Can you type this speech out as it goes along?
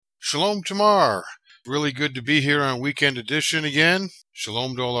Shalom Tamar. Really good to be here on Weekend Edition again.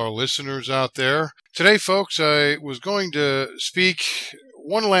 Shalom to all our listeners out there. Today, folks, I was going to speak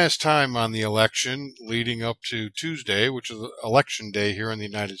one last time on the election leading up to Tuesday, which is election day here in the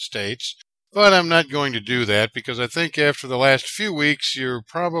United States. But I'm not going to do that because I think after the last few weeks, you're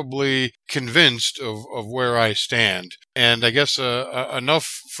probably convinced of where I stand. And I guess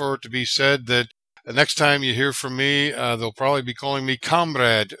enough for it to be said that the next time you hear from me, they'll probably be calling me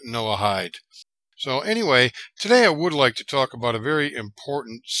Comrade Noahide. So anyway, today I would like to talk about a very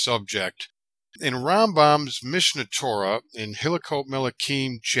important subject. In Rambam's Mishneh Torah, in Hilchot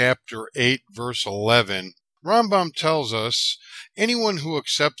Melachim, chapter 8, verse 11, Rambam tells us, anyone who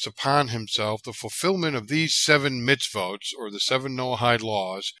accepts upon himself the fulfillment of these 7 mitzvot, or the 7 Noahide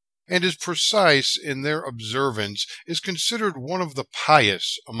laws, and is precise in their observance, is considered one of the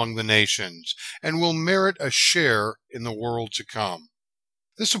pious among the nations, and will merit a share in the world to come.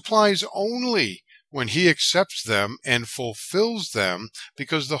 This applies only when he accepts them and fulfills them,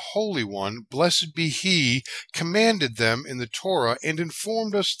 because the Holy One, blessed be He, commanded them in the Torah and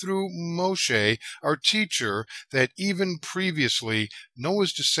informed us through Moshe, our teacher, that even previously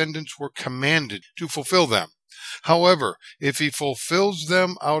Noah's descendants were commanded to fulfill them. However, if he fulfills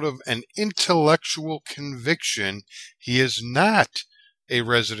them out of an intellectual conviction, he is not a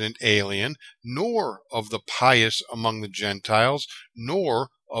resident alien, nor of the pious among the Gentiles, nor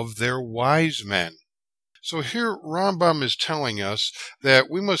of their wise men. So here Rambam is telling us that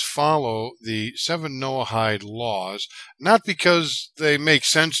we must follow the 7 Noahide laws, not because they make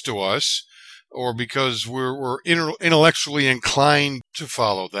sense to us, or because we're intellectually inclined to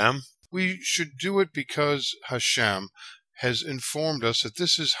follow them. We should do it because Hashem has informed us that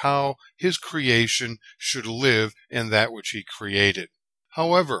this is how His creation should live in that which He created.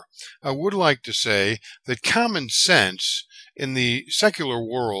 However, I would like to say that common sense in the secular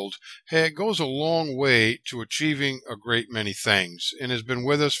world goes a long way to achieving a great many things and has been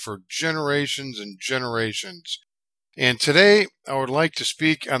with us for generations and generations. And today I would like to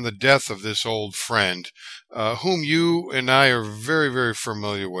speak on the death of this old friend, whom you and I are very, very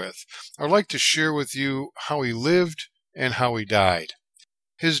familiar with. I would like to share with you how he lived and how he died.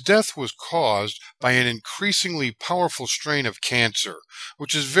 His death was caused by an increasingly powerful strain of cancer,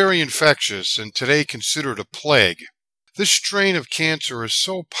 which is very infectious and today considered a plague. This strain of cancer is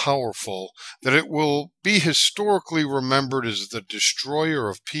so powerful that it will be historically remembered as the destroyer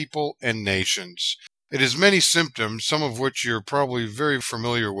of people and nations. It has many symptoms, some of which you're probably very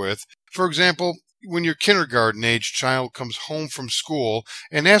familiar with. For example, when your kindergarten-age child comes home from school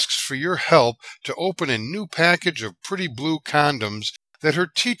and asks for your help to open a new package of pretty blue condoms that her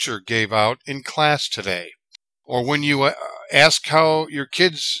teacher gave out in class today. Or when you ask how your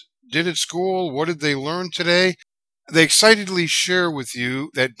kids did at school, what did they learn today, they excitedly share with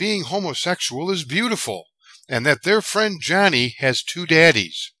you that being homosexual is beautiful and that their friend Johnny has 2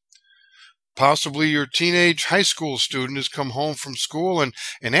 daddies. Possibly your teenage high school student has come home from school and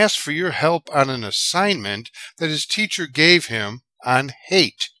asked for your help on an assignment that his teacher gave him on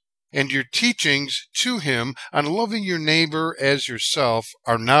hate. And your teachings to him on loving your neighbor as yourself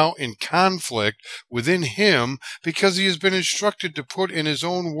are now in conflict within him because he has been instructed to put in his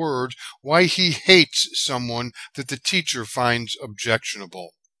own words why he hates someone that the teacher finds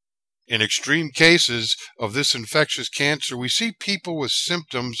objectionable. In extreme cases of this infectious cancer, we see people with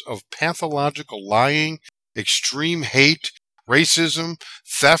symptoms of pathological lying, extreme hate, racism,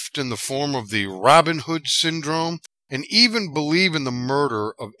 theft in the form of the Robin Hood syndrome, and even believe in the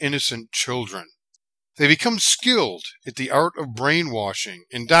murder of innocent children. They become skilled at the art of brainwashing,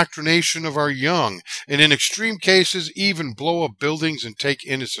 indoctrination of our young, and in extreme cases even blow up buildings and take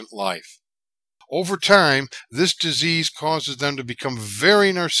innocent life. Over time, this disease causes them to become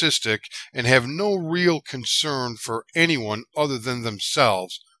very narcissistic and have no real concern for anyone other than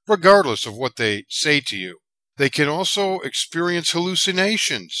themselves, regardless of what they say to you. They can also experience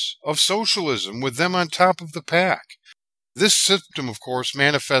hallucinations of socialism with them on top of the pack. This symptom, of course,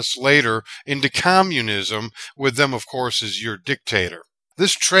 manifests later into communism, with them, of course, as your dictator.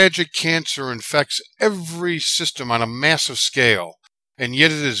 This tragic cancer infects every system on a massive scale, and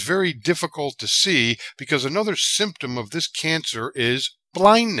yet it is very difficult to see because another symptom of this cancer is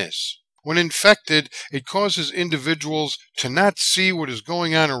blindness. When infected, it causes individuals to not see what is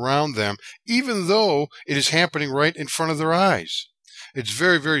going on around them, even though it is happening right in front of their eyes. It's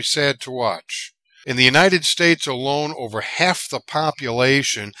very, very sad to watch. In the United States alone, over half the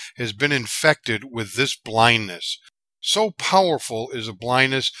population has been infected with this blindness. So powerful is a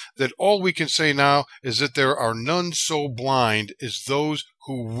blindness that all we can say now is that there are none so blind as those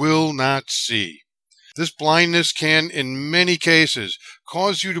who will not see. This blindness can, in many cases,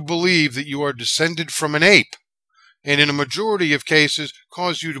 cause you to believe that you are descended from an ape, and in a majority of cases,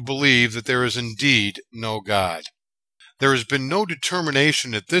 cause you to believe that there is indeed no God. There has been no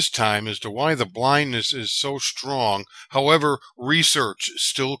determination at this time as to why the blindness is so strong. However, research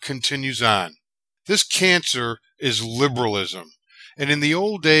still continues on. This cancer is liberalism. And in the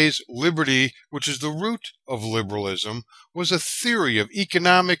old days, liberty, which is the root of liberalism, was a theory of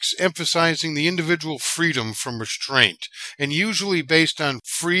economics emphasizing the individual freedom from restraint, and usually based on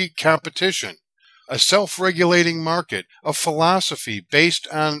free competition. A self-regulating market, a philosophy based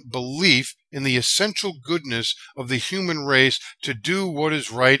on belief in the essential goodness of the human race to do what is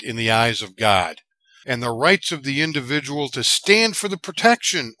right in the eyes of God, and the rights of the individual to stand for the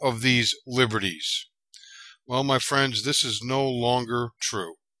protection of these liberties. Well, my friends, this is no longer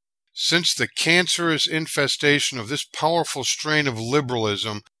true. Since the cancerous infestation of this powerful strain of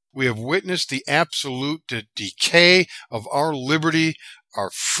liberalism, we have witnessed the absolute decay of our liberty, our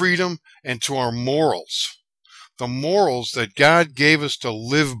freedom, and to our morals. The morals that God gave us to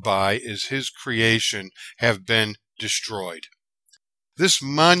live by as His creation have been destroyed. This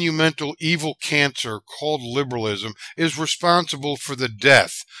monumental evil cancer called liberalism is responsible for the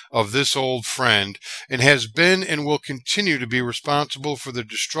death of this old friend and has been and will continue to be responsible for the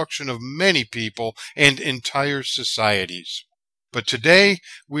destruction of many people and entire societies. But today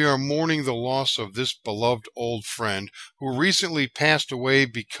we are mourning the loss of this beloved old friend who recently passed away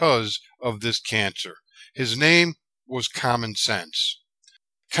because of this cancer. His name was Common Sense.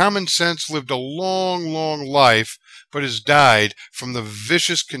 Common Sense lived a long, long life, but has died from the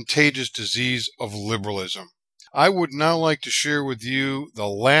vicious, contagious disease of liberalism. I would now like to share with you the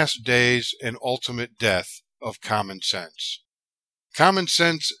last days and ultimate death of Common Sense. Common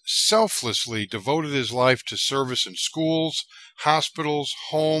Sense selflessly devoted his life to service in schools, hospitals,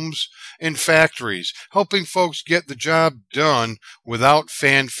 homes, and factories, helping folks get the job done without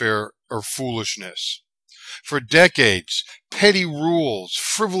fanfare or foolishness. For decades, petty rules,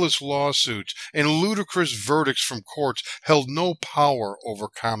 frivolous lawsuits, and ludicrous verdicts from courts held no power over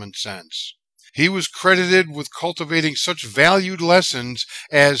Common Sense. He was credited with cultivating such valued lessons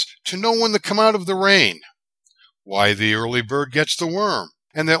as to know when to come out of the rain, why the early bird gets the worm,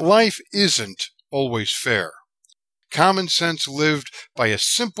 and that life isn't always fair. Common Sense lived by a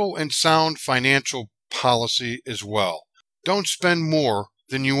simple and sound financial policy as well. Don't spend more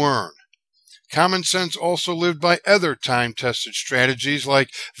than you earn. Common Sense also lived by other time-tested strategies like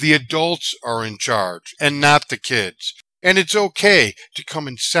the adults are in charge and not the kids, and it's okay to come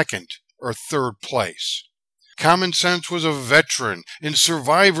in second or third place. Common Sense was a veteran and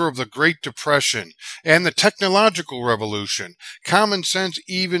survivor of the Great Depression and the technological revolution. Common Sense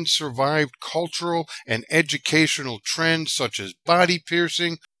even survived cultural and educational trends such as body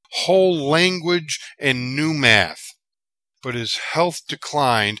piercing, whole language, and new math. But his health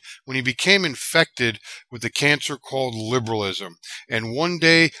declined when he became infected with the cancer called liberalism, and one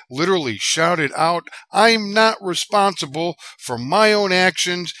day literally shouted out, "I'm not responsible for my own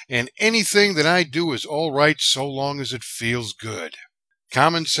actions, and anything that I do is all right so long as it feels good."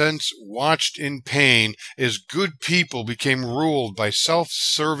 Common Sense watched in pain as good people became ruled by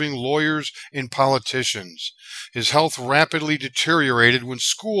self-serving lawyers and politicians. His health rapidly deteriorated when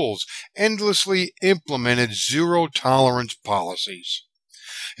schools endlessly implemented zero-tolerance policies.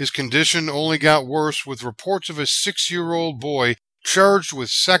 His condition only got worse with reports of a 6-year-old boy charged with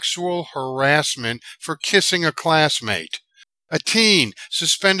sexual harassment for kissing a classmate, a teen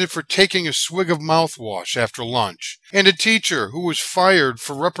suspended for taking a swig of mouthwash after lunch, and a teacher who was fired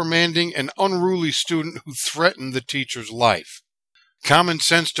for reprimanding an unruly student who threatened the teacher's life. Common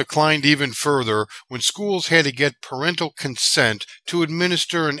Sense declined even further when schools had to get parental consent to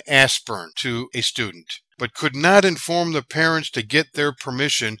administer an aspirin to a student, but could not inform the parents to get their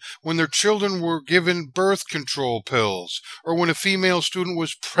permission when their children were given birth control pills, or when a female student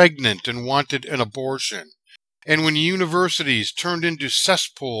was pregnant and wanted an abortion, and when universities turned into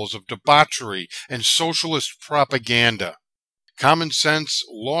cesspools of debauchery and socialist propaganda. Common Sense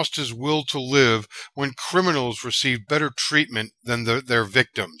lost his will to live when criminals received better treatment than their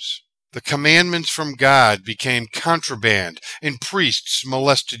victims. The commandments from God became contraband, and priests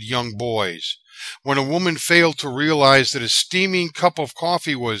molested young boys. When a woman failed to realize that a steaming cup of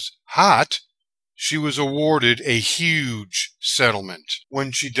coffee was hot, she was awarded a huge settlement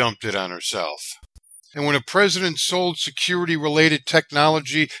when she dumped it on herself. And when a president sold security-related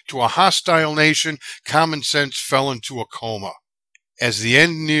technology to a hostile nation, Common Sense fell into a coma. As the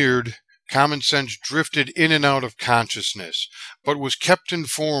end neared, Common Sense drifted in and out of consciousness, but was kept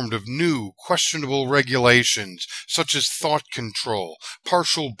informed of new, questionable regulations such as thought control,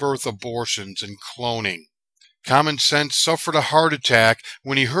 partial birth abortions, and cloning. Common Sense suffered a heart attack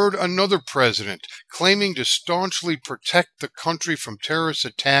when he heard another president claiming to staunchly protect the country from terrorist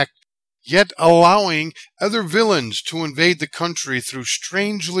attack, yet allowing other villains to invade the country through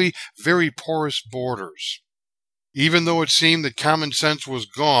strangely very porous borders. Even though it seemed that Common Sense was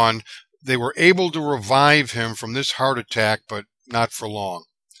gone, they were able to revive him from this heart attack, but not for long.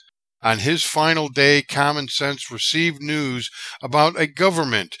 On his final day, Common Sense received news about a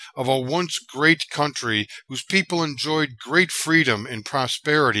government of a once great country whose people enjoyed great freedom and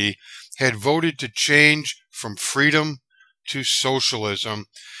prosperity had voted to change from freedom to socialism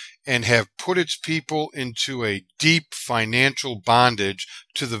and have put its people into a deep financial bondage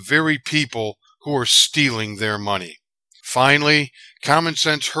to the very people who are stealing their money. Finally, Common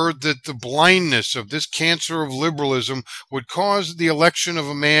Sense heard that the blindness of this cancer of liberalism would cause the election of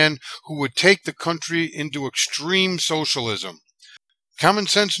a man who would take the country into extreme socialism. Common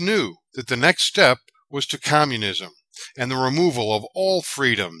Sense knew that the next step was to communism and the removal of all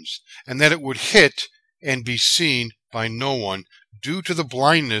freedoms, and that it would hit and be seen by no one due to the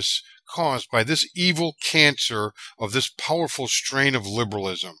blindness caused by this evil cancer of this powerful strain of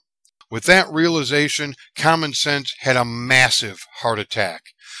liberalism. With that realization, Common Sense had a massive heart attack.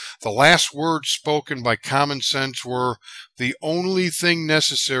 The last words spoken by Common Sense were, "The only thing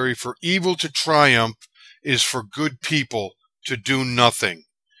necessary for evil to triumph is for good people to do nothing."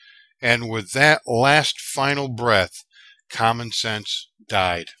 And with that last final breath, Common Sense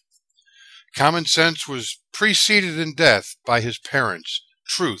died. Common Sense was preceded in death by his parents,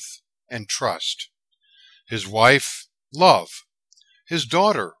 Truth and Trust, his wife, Love, his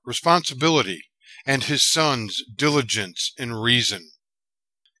daughter, Responsibility, and his sons, Diligence and Reason.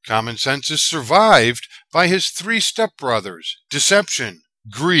 Common Sense is survived by his three stepbrothers, Deception,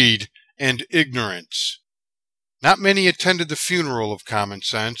 Greed, and Ignorance. Not many attended the funeral of Common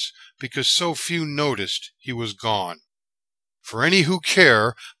Sense because so few noticed he was gone. For any who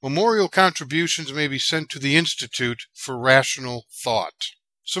care, memorial contributions may be sent to the Institute for Rational Thought.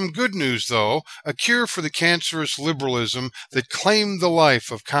 Some good news, though. A cure for the cancerous liberalism that claimed the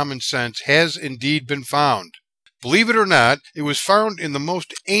life of Common Sense has indeed been found. Believe it or not, it was found in the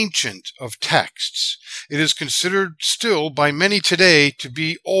most ancient of texts. It is considered still by many today to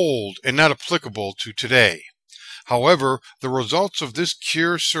be old and not applicable to today. However, the results of this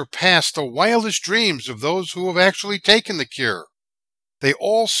cure surpass the wildest dreams of those who have actually taken the cure. They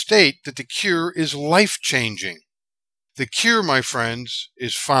all state that the cure is life-changing. The cure, my friends,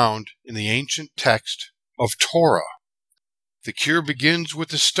 is found in the ancient text of Torah. The cure begins with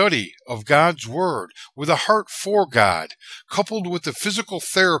the study of God's Word, with a heart for God, coupled with the physical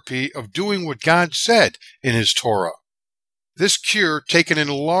therapy of doing what God said in His Torah. This cure, taken in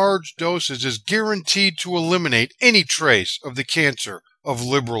large doses, is guaranteed to eliminate any trace of the cancer of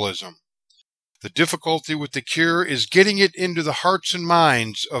liberalism. The difficulty with the cure is getting it into the hearts and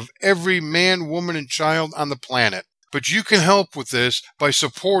minds of every man, woman, and child on the planet. But you can help with this by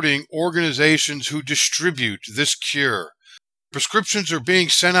supporting organizations who distribute this cure. Prescriptions are being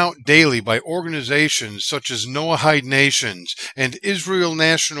sent out daily by organizations such as Noahide Nations and Israel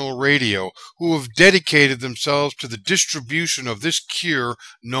National Radio, who have dedicated themselves to the distribution of this cure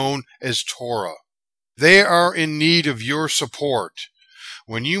known as Torah. They are in need of your support.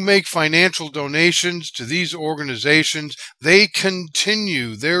 When you make financial donations to these organizations, they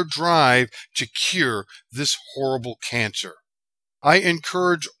continue their drive to cure this horrible cancer. I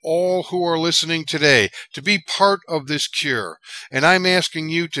encourage all who are listening today to be part of this cure, and I'm asking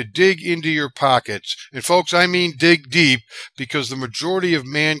you to dig into your pockets. And folks, I mean dig deep, because the majority of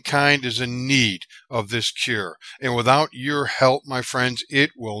mankind is in need of this cure. And without your help, my friends,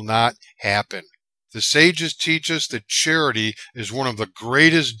 it will not happen. The sages teach us that charity is one of the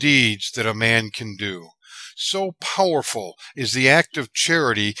greatest deeds that a man can do. So powerful is the act of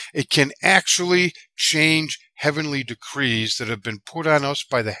charity, it can actually change heavenly decrees that have been put on us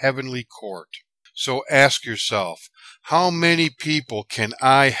by the heavenly court. So ask yourself, how many people can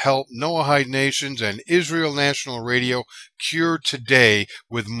I help Noahide Nations and Israel National Radio cure today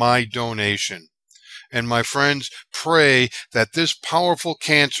with my donation? And my friends, pray that this powerful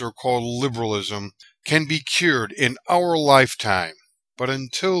cancer called liberalism can be cured in our lifetime. But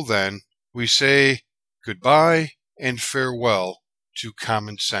until then, we say goodbye and farewell to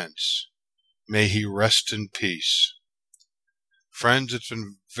Common Sense. May he rest in peace. Friends, it's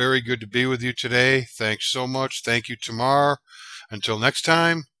been very good to be with you today. Thanks so much. Thank you, Tamar. Until next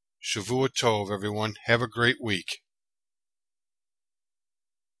time, Shavua Tov, everyone. Have a great week.